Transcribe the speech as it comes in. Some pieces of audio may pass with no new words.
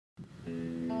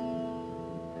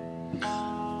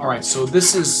Alright, so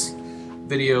this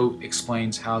video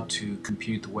explains how to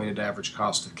compute the weighted average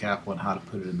cost of capital and how to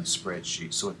put it in the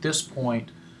spreadsheet. So at this point,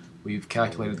 we've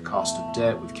calculated the cost of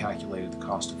debt, we've calculated the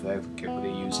cost of equity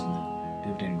using the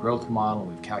dividend growth model,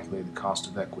 we've calculated the cost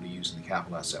of equity using the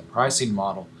capital asset pricing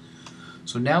model.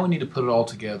 So now we need to put it all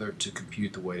together to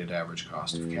compute the weighted average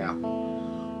cost of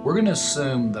capital. We're going to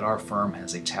assume that our firm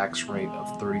has a tax rate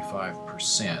of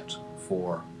 35%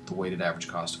 for the weighted average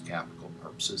cost of capital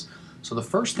purposes. So the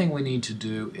first thing we need to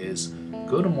do is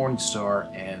go to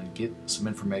Morningstar and get some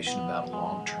information about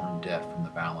long-term debt from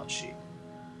the balance sheet.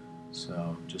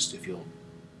 So just if you'll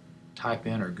type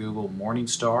in or Google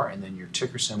Morningstar and then your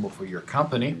ticker symbol for your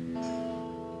company.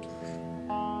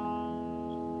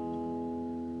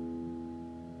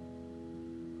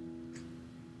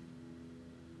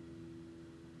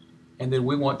 And then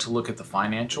we want to look at the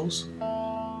financials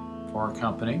for our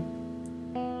company.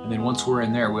 And then once we're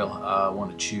in there, we'll want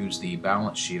to choose the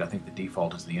balance sheet. I think the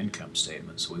default is the income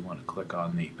statement, so we want to click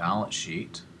on the balance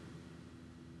sheet.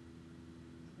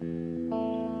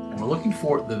 And we're looking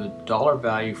for the dollar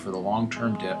value for the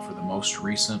long-term debt for the most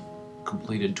recent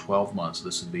completed 12 months.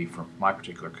 This would be for my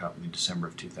particular company, December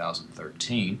of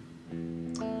 2013.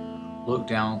 Look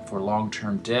down for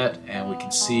long-term debt, and we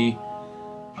can see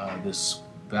this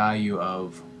value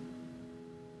of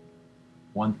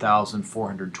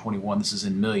 1,421. This is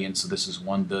in millions, so this is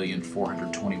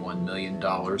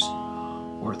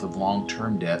 $1,421,000,000 worth of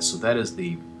long-term debt. So that is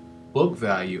the book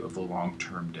value of the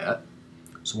long-term debt.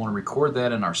 So I want to record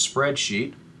that in our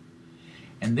spreadsheet.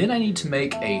 And then I need to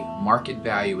make a market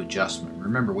value adjustment.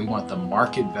 Remember, we want the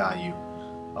market value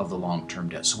of the long-term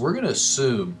debt. So we're going to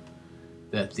assume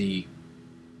that the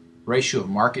ratio of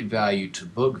market value to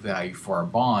book value for our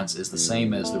bonds is the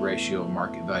same as the ratio of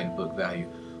market value to book value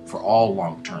for all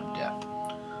long-term debt.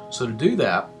 So to do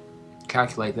that,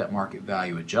 calculate that market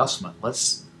value adjustment. We're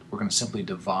going to simply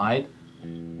divide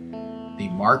the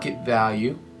market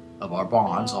value of our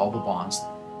bonds, all the bonds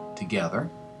together,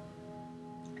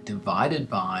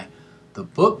 divided by the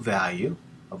book value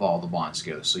of all the bonds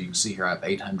together. So you can see here I have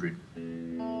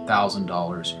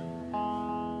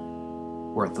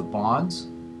 $800,000 worth of bonds,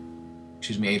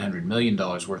 $800 million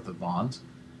worth of bonds,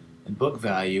 and book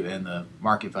value, and the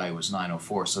market value was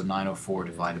 904. So 904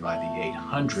 divided by the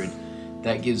 800,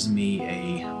 that gives me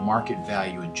a market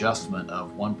value adjustment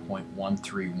of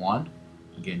 1.131.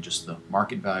 Again, just the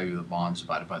market value of the bonds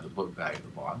divided by the book value of the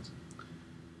bonds.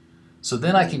 So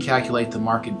then I can calculate the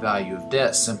market value of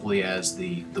debt simply as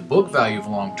the book value of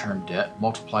long-term debt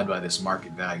multiplied by this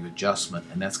market value adjustment,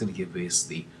 and that's going to give us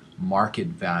the market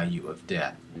value of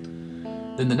debt.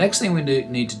 Then the next thing we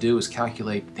need to do is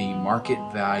calculate the market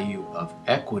value of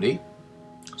equity.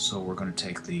 So we're going to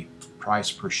take the price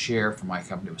per share for my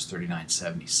company, it was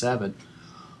 $39.77,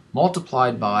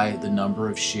 multiplied by the number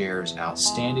of shares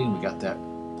outstanding. We got that,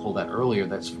 pulled that earlier.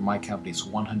 That's for my company, it's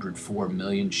 104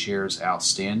 million shares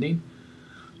outstanding.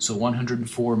 So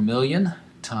 104 million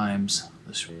times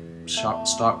the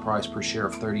stock price per share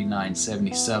of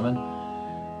 $39.77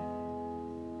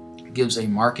 gives a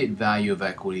market value of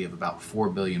equity of about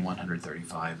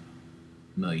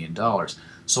 $4,135,000,000.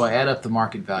 So I add up the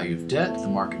market value of debt, the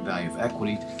market value of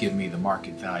equity to give me the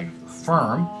market value of the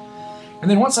firm. And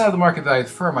then once I have the market value of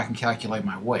the firm, I can calculate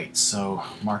my weight. So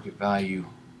market value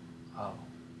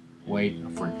weight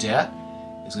for debt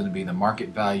is going to be the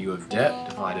market value of debt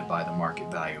divided by the market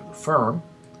value of the firm.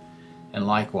 And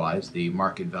likewise, the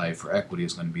market value for equity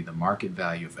is going to be the market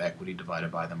value of equity divided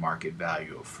by the market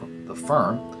value of the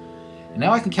firm. And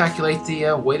now I can calculate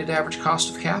the weighted average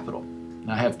cost of capital.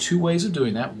 Now I have two ways of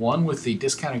doing that. One with the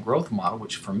discounted growth model,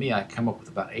 which for me I come up with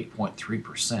about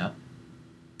 8.3%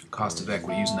 cost of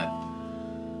equity using that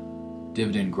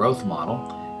dividend growth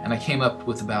model. And I came up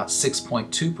with about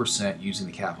 6.2% using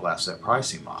the capital asset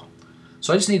pricing model.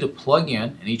 So I just need to plug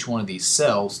in each one of these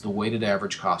cells the weighted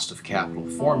average cost of capital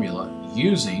formula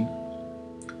using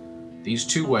these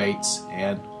two weights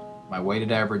and my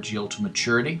weighted average yield to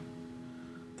maturity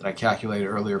that I calculated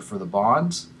earlier for the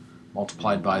bonds,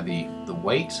 multiplied by the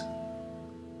weight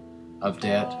of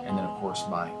debt, and then of course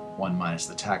by 1 minus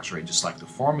the tax rate, just like the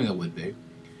formula would be.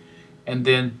 And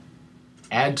then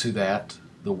add to that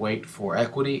the weight for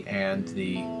equity and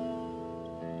the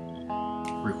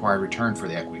required return for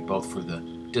the equity, both for the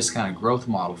discounted growth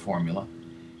model formula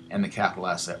and the capital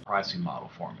asset pricing model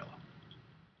formula.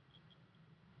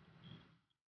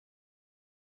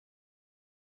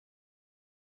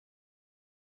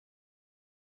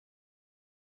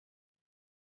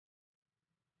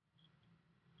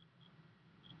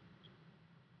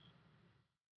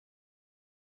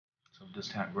 So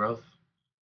discount growth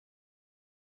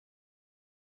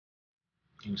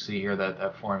You can see here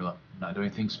that formula. I'm not doing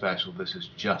anything special. This is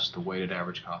just the weighted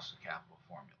average cost of capital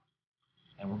formula.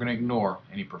 And we're going to ignore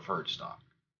any preferred stock.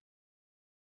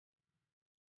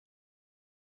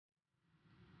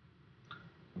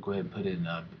 I'll go ahead and put in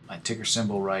my ticker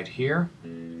symbol right here.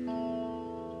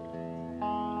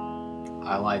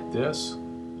 Highlight this.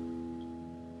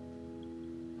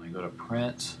 I go to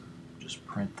print, just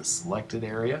print the selected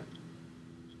area.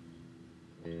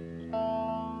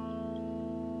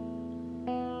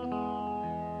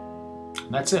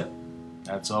 And that's it.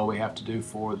 That's all we have to do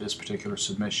for this particular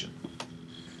submission.